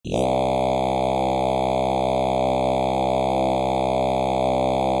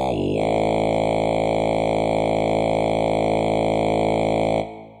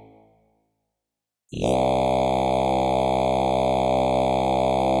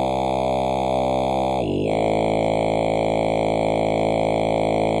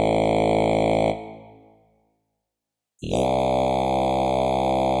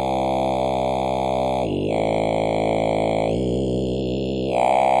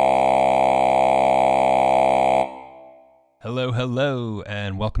Hello,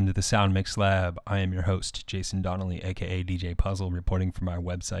 and welcome to the Sound Mix Lab. I am your host, Jason Donnelly, aka DJ Puzzle, reporting from our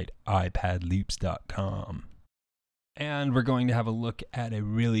website, iPadloops.com. And we're going to have a look at a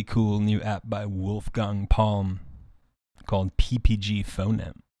really cool new app by Wolfgang Palm called PPG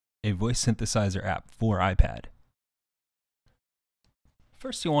Phonem, a voice synthesizer app for iPad.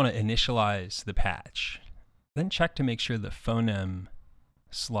 First, you'll want to initialize the patch, then check to make sure the Phonem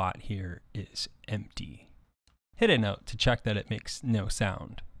slot here is empty. Hit a note to check that it makes no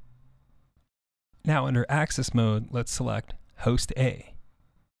sound. Now under Access Mode, let's select Host A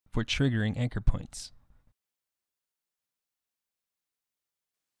for triggering anchor points.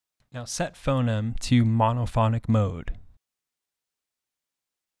 Now set Phonem to monophonic mode.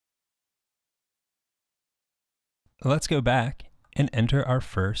 Let's go back and enter our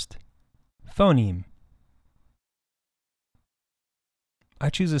first phoneme.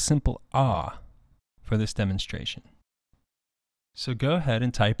 I choose a simple ah for this demonstration. So go ahead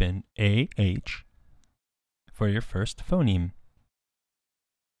and type in AH for your first phoneme.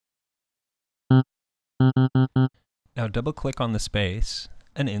 Now double click on the space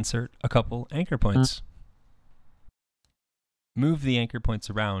and insert a couple anchor points. Move the anchor points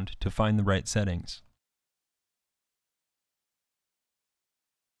around to find the right settings.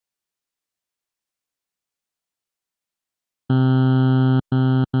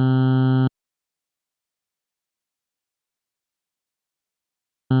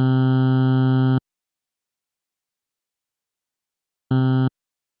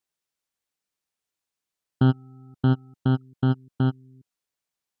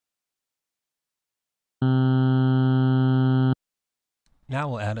 Now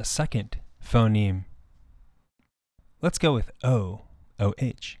we'll add a second phoneme. Let's go with O,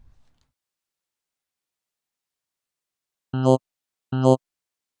 OH.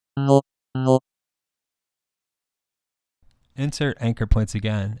 Insert anchor points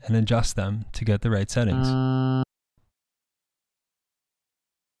again and adjust them to get the right settings.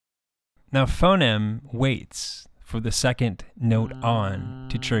 Now Phonem waits for the second note on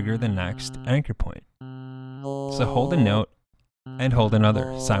to trigger the next anchor point. So hold a note and hold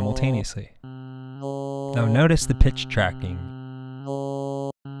another simultaneously. Now notice the pitch tracking.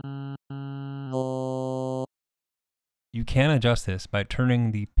 You can adjust this by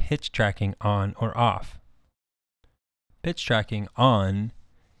turning the pitch tracking on or off. Pitch tracking on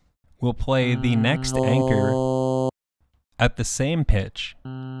will play the next anchor at the same pitch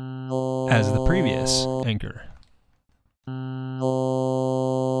as the previous anchor.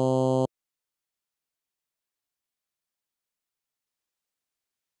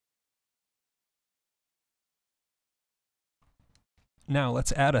 Now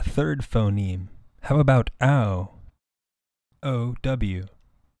let's add a third phoneme. How about OW? O-W.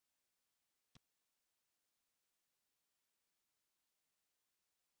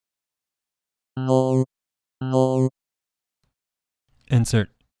 Insert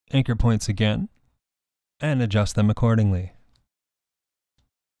anchor points again and adjust them accordingly.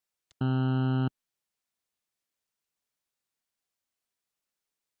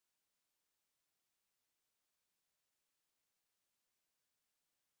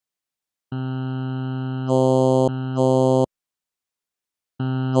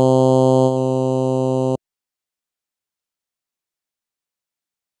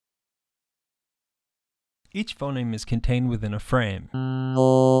 Each phoneme is contained within a frame.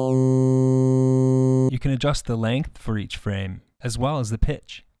 You can adjust the length for each frame, as well as the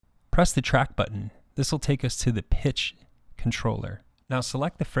pitch. Press the track button. This will take us to the pitch controller. Now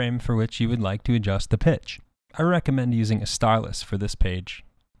select the frame for which you would like to adjust the pitch. I recommend using a stylus for this page,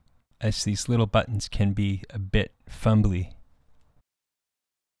 as these little buttons can be a bit fumbly.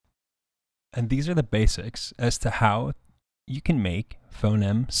 And these are the basics as to how you can make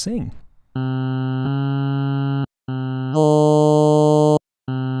Phonem sing.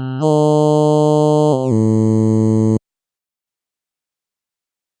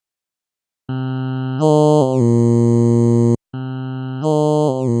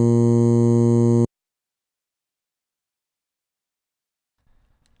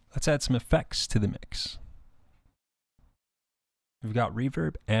 Let's add some effects to the mix. We've got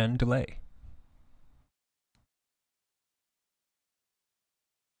reverb and delay.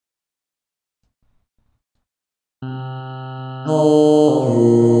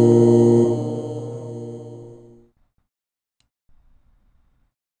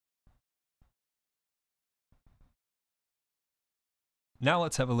 Now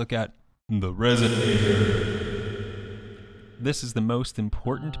let's have a look at the Resonator. This is the most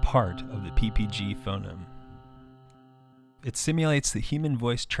important part of the PPG Phonem. It simulates the human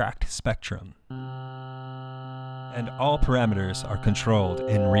voice tracked spectrum. and all parameters are controlled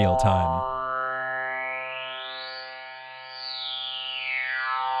in real time.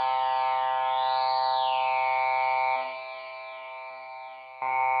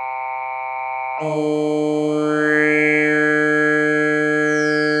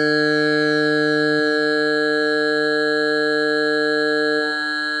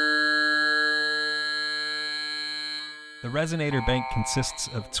 The Resonator bank consists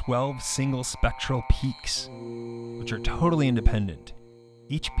of 12 single spectral peaks, which are totally independent.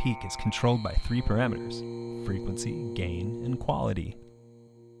 Each peak is controlled by 3 parameters: frequency, gain, and quality.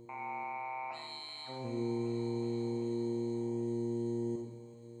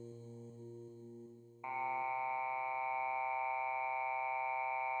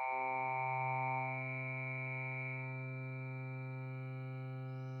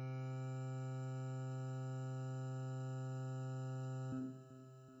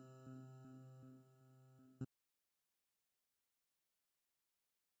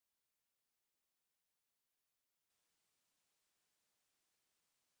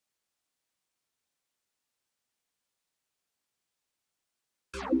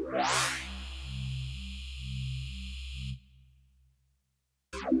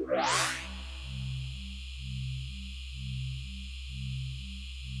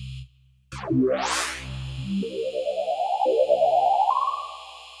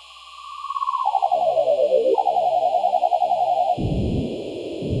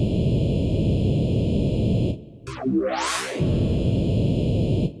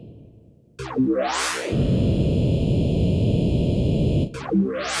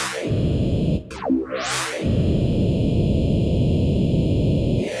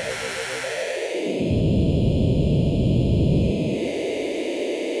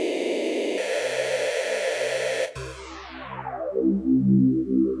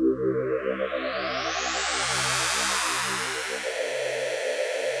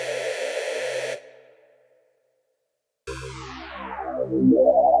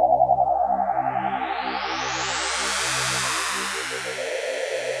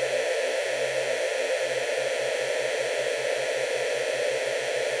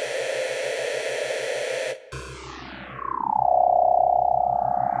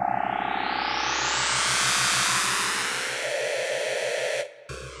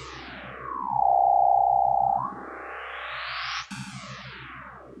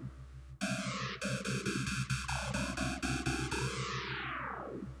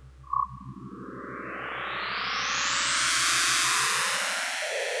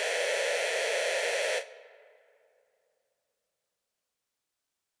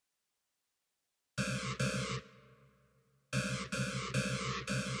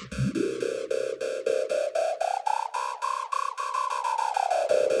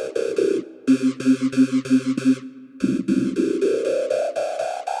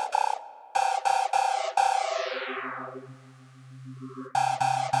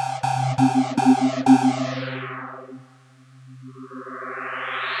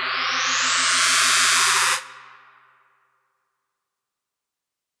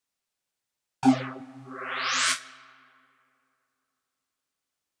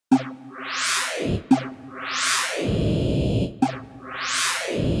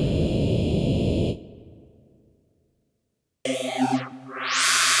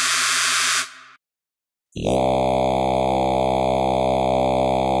 Yeah.